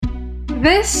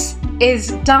This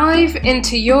is Dive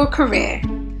Into Your Career,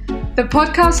 the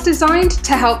podcast designed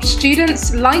to help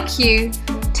students like you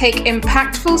take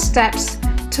impactful steps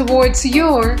towards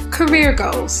your career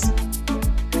goals.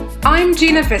 I'm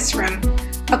Gina Visram,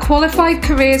 a qualified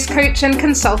careers coach and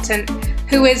consultant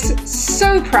who is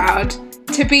so proud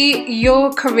to be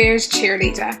your careers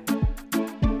cheerleader.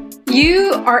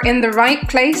 You are in the right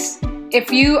place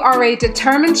if you are a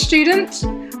determined student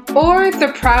or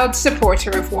the proud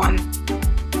supporter of one.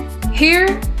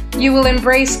 Here, you will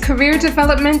embrace career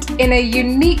development in a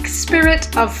unique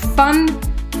spirit of fun,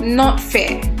 not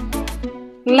fear.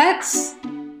 Let's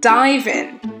dive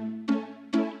in.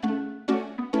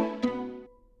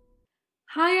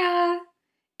 Hiya,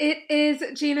 it is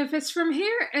Gina Visram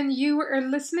here, and you are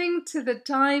listening to the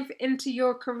Dive Into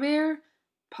Your Career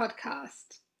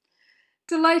podcast.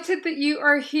 Delighted that you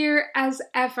are here as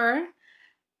ever.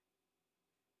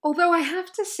 Although I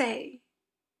have to say,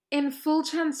 in full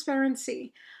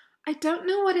transparency, I don't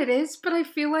know what it is, but I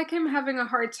feel like I'm having a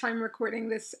hard time recording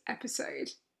this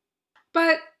episode.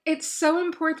 But it's so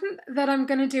important that I'm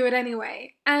going to do it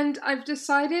anyway. And I've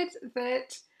decided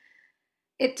that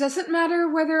it doesn't matter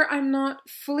whether I'm not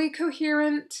fully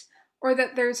coherent or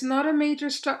that there's not a major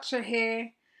structure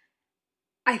here.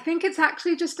 I think it's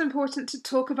actually just important to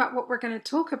talk about what we're going to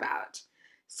talk about.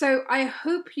 So I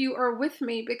hope you are with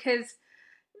me, because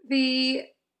the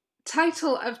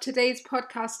title of today's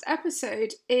podcast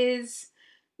episode is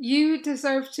You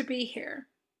Deserve to Be Here,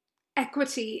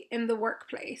 Equity in the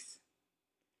Workplace.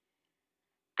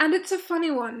 And it's a funny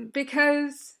one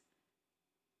because,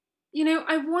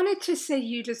 I wanted to say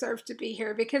you deserve to be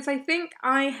here because I think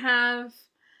I have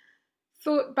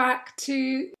thought back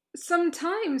to some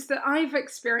times that I've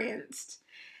experienced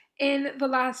in the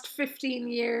last 15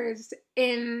 years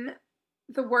in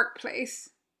the workplace.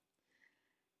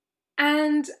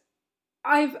 And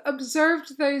I've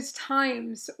observed those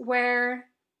times where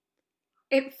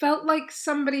it felt like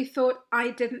somebody thought I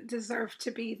didn't deserve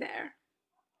to be there.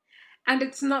 And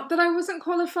it's not that I wasn't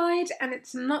qualified, and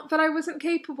it's not that I wasn't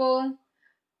capable,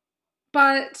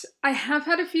 but I have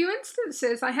had a few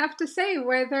instances, I have to say,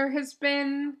 where there has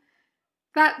been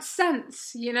that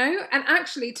sense, And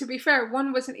actually, to be fair,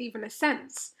 one wasn't even a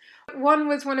sense. One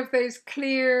was one of those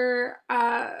clear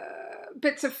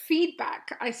bits of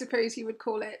feedback, I suppose you would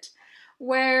call it,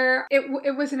 where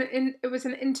it was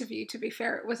an interview, to be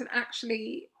fair. It wasn't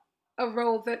actually a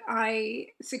role that I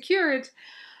secured,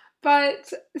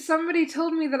 but somebody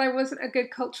told me that I wasn't a good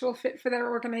cultural fit for their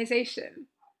organization.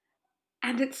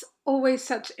 And it's always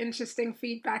such interesting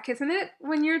feedback, isn't it,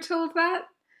 when you're told that?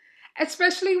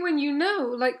 Especially when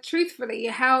truthfully,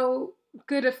 how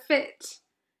good a fit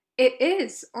it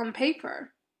is on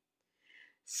paper.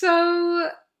 So,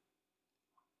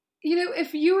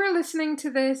 if you are listening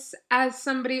to this as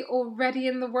somebody already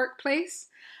in the workplace,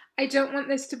 I don't want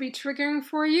this to be triggering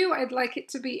for you. I'd like it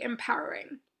to be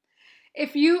empowering.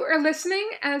 If you are listening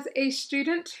as a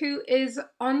student who is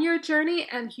on your journey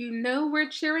and we're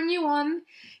cheering you on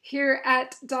here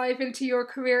at Dive Into Your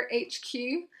Career HQ,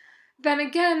 then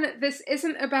again, this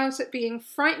isn't about it being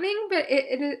frightening, but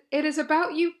it is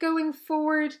about you going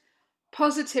forward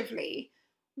positively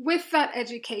with that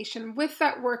education, with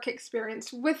that work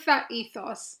experience, with that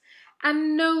ethos,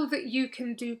 and know that you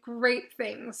can do great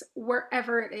things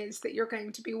wherever it is that you're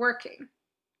going to be working.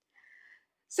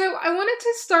 So I wanted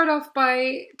to start off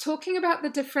by talking about the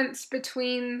difference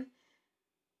between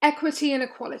equity and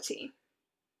equality.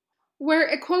 Where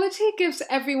equality gives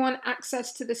everyone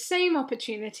access to the same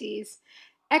opportunities,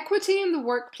 equity in the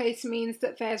workplace means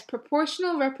that there's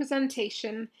proportional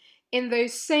representation in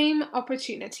those same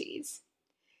opportunities.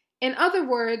 In other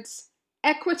words,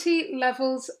 equity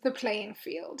levels the playing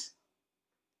field.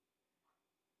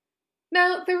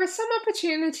 Now, there are some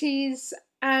opportunities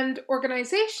and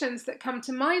organizations that come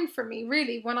to mind for me,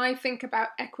 really, when I think about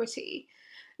equity.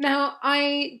 Now,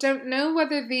 I don't know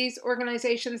whether these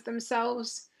organizations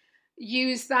themselves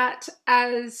use that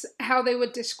as how they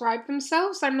would describe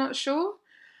themselves. I'm not sure.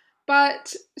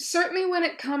 But certainly when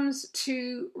it comes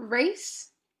to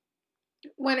race,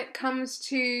 when it comes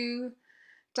to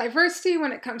diversity,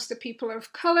 when it comes to people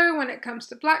of color, when it comes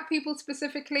to Black people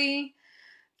specifically,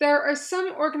 there are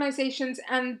some organizations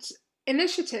and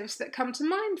initiatives that come to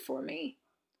mind for me.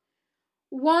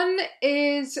 One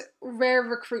is Rare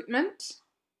Recruitment.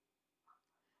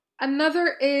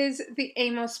 Another is the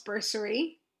Amos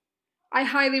Bursary. I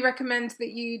highly recommend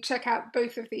that you check out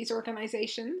both of these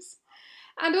organizations.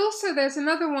 And also there's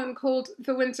another one called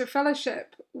the Windsor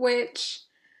Fellowship, which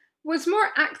was more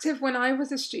active when I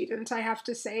was a student, I have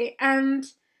to say. And,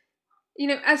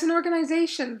 as an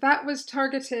organization, that was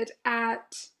targeted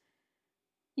at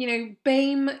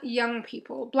BAME young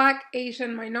people, Black,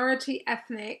 Asian, minority,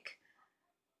 ethnic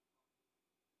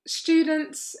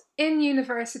students in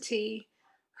university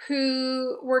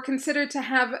who were considered to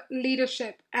have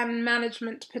leadership and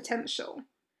management potential.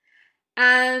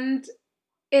 And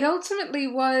it ultimately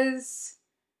was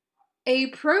a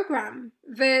program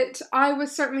that I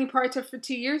was certainly part of for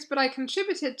 2 years, but I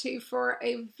contributed to for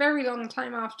a very long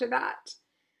time after that.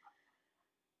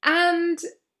 And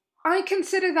I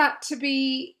consider that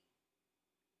to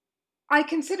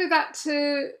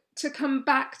come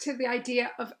back to the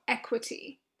idea of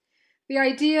equity, the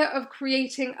idea of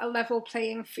creating a level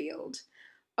playing field,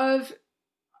 of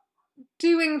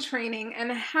doing training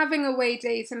and having away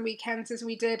days and weekends as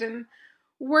we did, and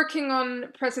working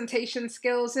on presentation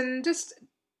skills, and just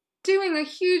doing a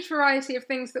huge variety of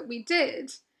things that we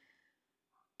did,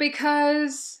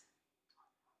 because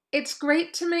it's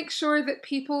great to make sure that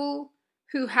people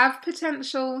who have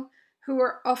potential, who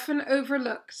are often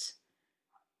overlooked,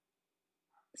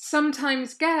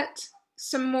 sometimes get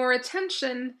some more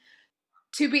attention,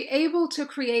 to be able to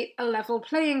create a level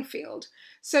playing field,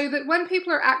 so that when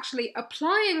people are actually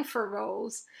applying for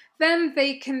roles, then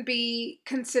they can be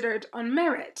considered on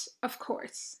merit, of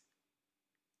course.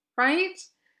 Right?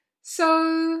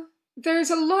 So there's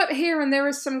a lot here, and there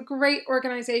are some great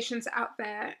organizations out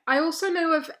there. I also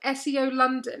know of SEO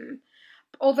London,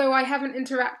 although I haven't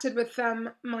interacted with them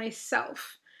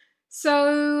myself.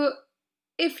 So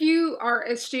if you are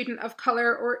a student of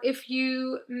color, or if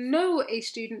you know a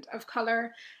student of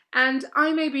color, and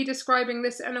I may be describing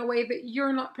this in a way that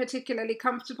you're not particularly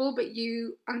comfortable, but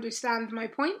you understand my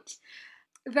point,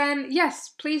 then yes,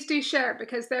 please do share,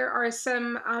 because there are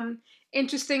some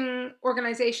interesting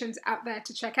organizations out there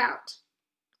to check out.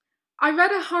 I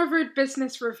read a Harvard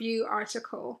Business Review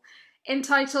article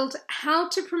entitled "How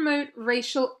to Promote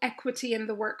Racial Equity in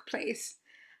the Workplace,"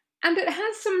 and it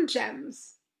has some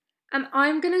gems, and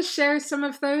I'm going to share some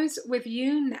of those with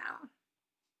you now.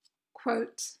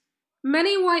 Quote,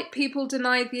 "Many white people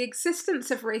deny the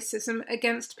existence of racism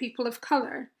against people of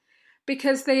color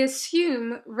because they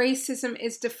assume racism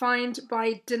is defined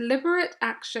by deliberate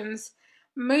actions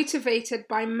motivated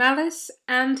by malice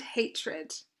and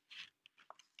hatred.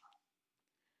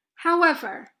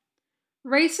 However,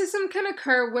 racism can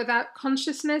occur without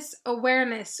consciousness,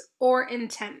 awareness, or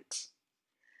intent."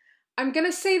 I'm going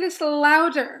to say this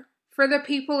louder for the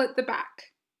people at the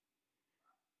back.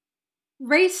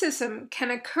 Racism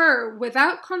can occur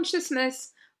without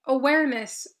consciousness,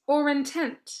 awareness, or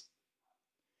intent.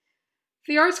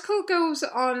 The article goes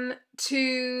on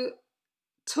to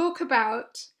talk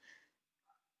about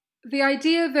the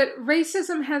idea that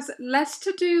racism has less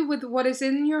to do with what is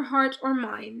in your heart or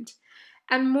mind,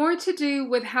 and more to do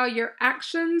with how your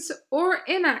actions or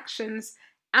inactions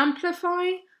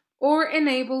amplify or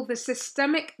enable the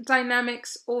systemic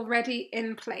dynamics already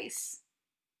in place.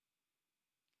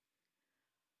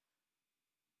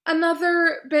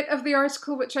 Another bit of the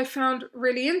article, which I found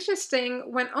really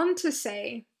interesting, went on to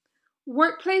say,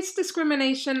 workplace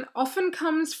discrimination often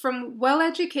comes from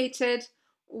well-educated,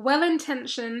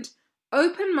 well-intentioned,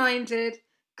 open-minded,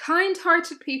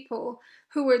 kind-hearted people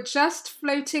who are just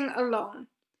floating along,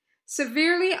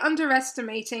 severely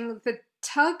underestimating the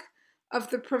tug of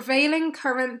the prevailing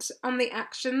current on the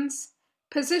actions,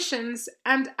 positions,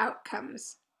 and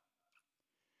outcomes.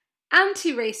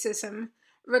 Anti-racism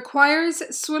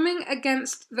requires swimming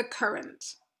against the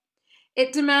current.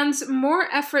 It demands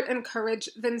more effort and courage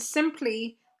than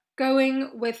simply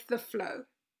going with the flow.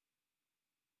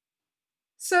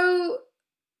 So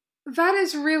that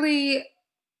is really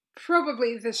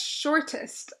probably the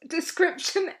shortest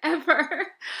description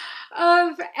ever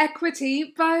of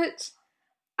equity, but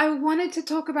I wanted to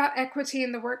talk about equity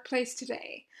in the workplace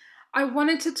today. I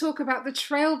wanted to talk about the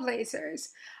trailblazers.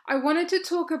 I wanted to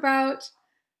talk about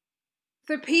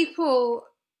the people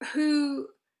who,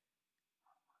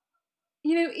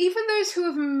 even those who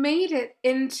have made it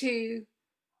into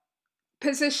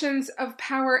positions of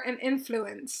power and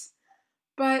influence,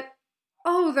 but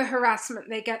the harassment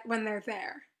they get when they're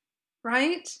there,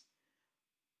 right?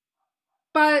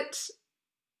 But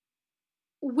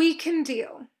we can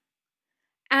deal.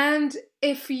 And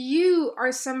if you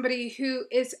are somebody who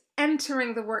is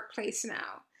entering the workplace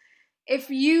now, if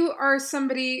you are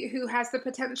somebody who has the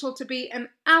potential to be an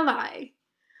ally,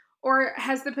 or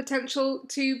has the potential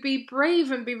to be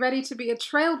brave and be ready to be a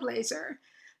trailblazer,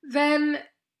 then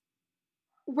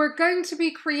we're going to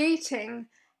be creating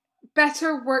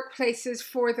better workplaces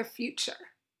for the future.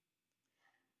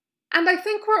 And I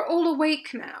think we're all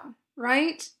awake now,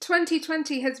 right?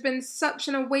 2020 has been such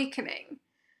an awakening.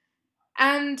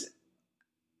 And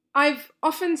I've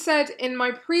often said in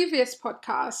my previous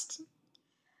podcast,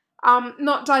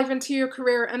 Not Dive Into Your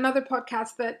Career, another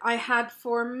podcast that I had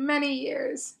for many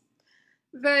years,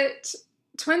 that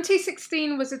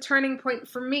 2016 was a turning point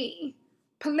for me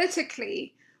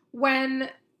politically when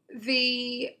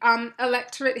the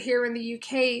electorate here in the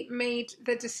UK made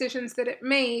the decisions that it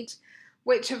made,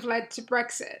 which have led to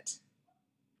Brexit.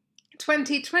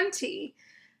 2020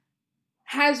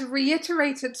 has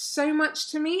reiterated so much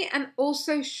to me and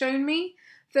also shown me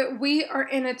that we are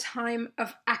in a time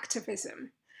of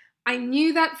activism. I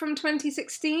knew that from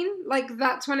 2016,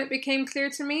 that's when it became clear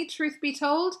to me, truth be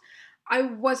told. I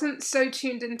wasn't so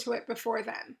tuned into it before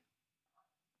then.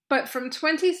 But from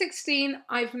 2016,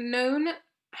 I've known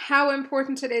how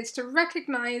important it is to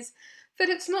recognize that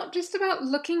it's not just about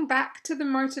looking back to the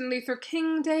Martin Luther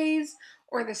King days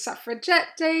or the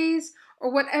suffragette days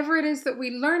or whatever it is that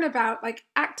we learn about.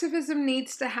 Activism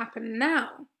needs to happen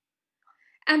now.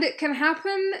 And it can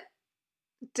happen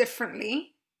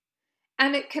differently,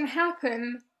 and it can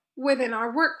happen within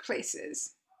our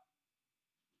workplaces.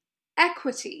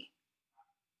 Equity.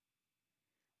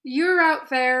 You're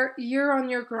out there, you're on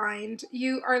your grind,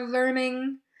 you are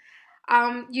learning.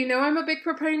 I'm a big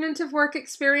proponent of work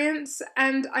experience,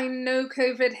 and I know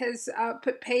COVID has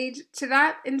put paid to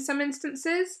that in some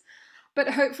instances,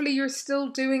 but hopefully you're still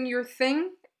doing your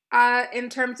thing in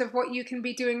terms of what you can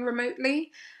be doing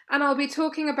remotely. And I'll be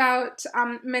talking about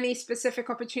many specific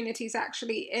opportunities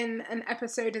actually in an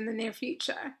episode in the near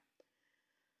future.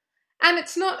 And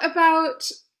it's not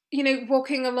about,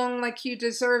 walking along like you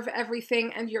deserve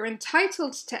everything and you're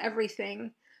entitled to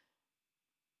everything.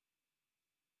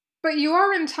 But you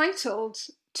are entitled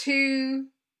to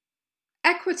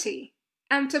equity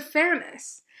and to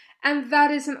fairness, and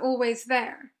that isn't always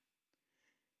there.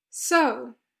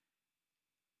 So,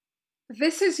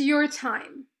 this is your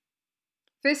time.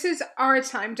 This is our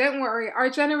time. Don't worry, our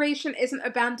generation isn't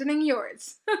abandoning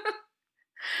yours.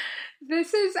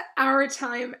 This is our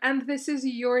time, and this is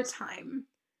your time.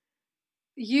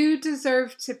 You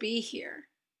deserve to be here,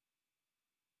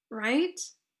 right?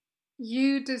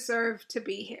 You deserve to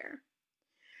be here.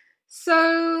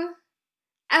 So,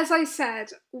 as I said,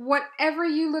 whatever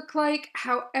you look like,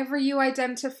 however you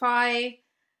identify,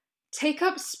 take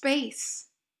up space.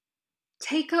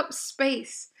 Take up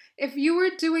space. If you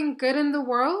are doing good in the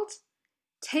world,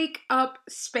 take up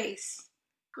space,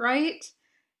 right?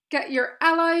 Get your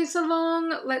allies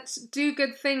along. Let's do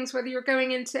good things, whether you're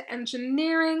going into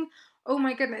engineering. Oh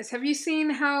my goodness, have you seen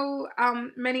how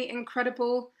many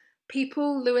incredible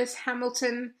people Lewis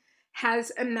Hamilton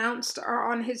has announced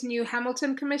are on his new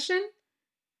Hamilton Commission?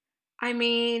 I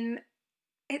mean,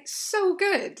 it's so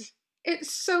good. It's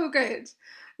so good.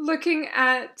 Looking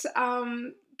at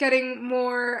getting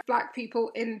more Black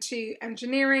people into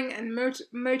engineering and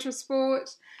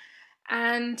motorsport.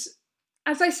 And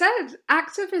as I said,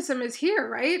 activism is here,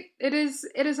 right? It is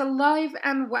alive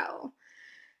and well.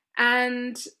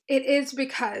 And it is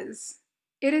because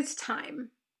it is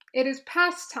time. It is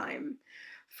past time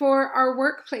for our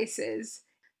workplaces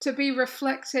to be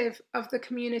reflective of the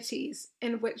communities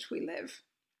in which we live.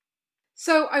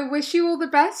 So I wish you all the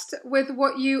best with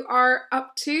what you are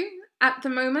up to at the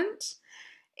moment.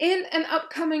 In an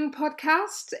upcoming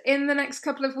podcast in the next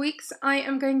couple of weeks, I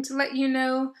am going to let you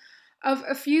know of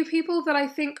a few people that I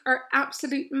think are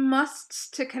absolute musts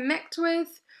to connect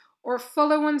with or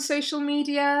follow on social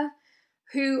media,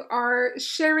 who are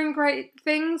sharing great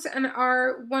things and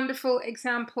are wonderful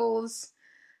examples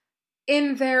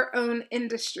in their own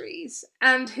industries,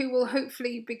 and who will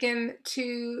hopefully begin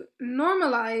to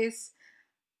normalize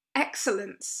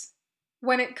excellence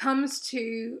when it comes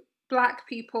to Black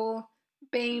people,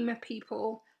 BAME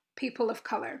people, people of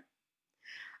colour.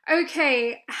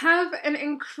 Okay, have an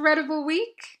incredible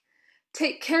week.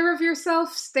 Take care of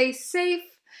yourself, stay safe.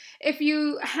 If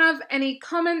you have any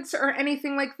comments or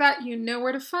anything like that, you know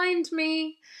where to find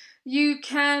me. You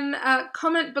can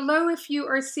comment below if you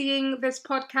are seeing this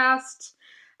podcast,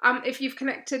 if you've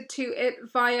connected to it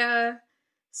via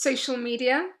social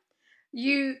media.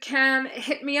 You can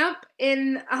hit me up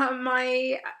in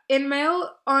my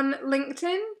in-mail on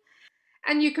LinkedIn.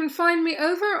 And you can find me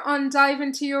over on Dive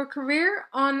Into Your Career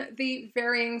on the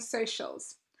varying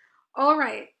socials. All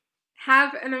right.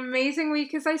 Have an amazing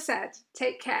week, as I said.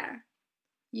 Take care.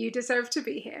 You deserve to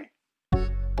be here.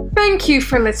 Thank you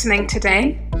for listening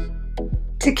today.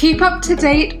 To keep up to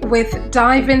date with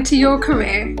Dive Into Your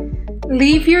Career,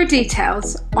 leave your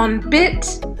details on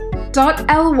bit.ly/dive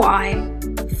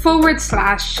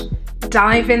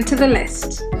into the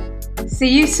list. See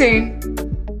you soon.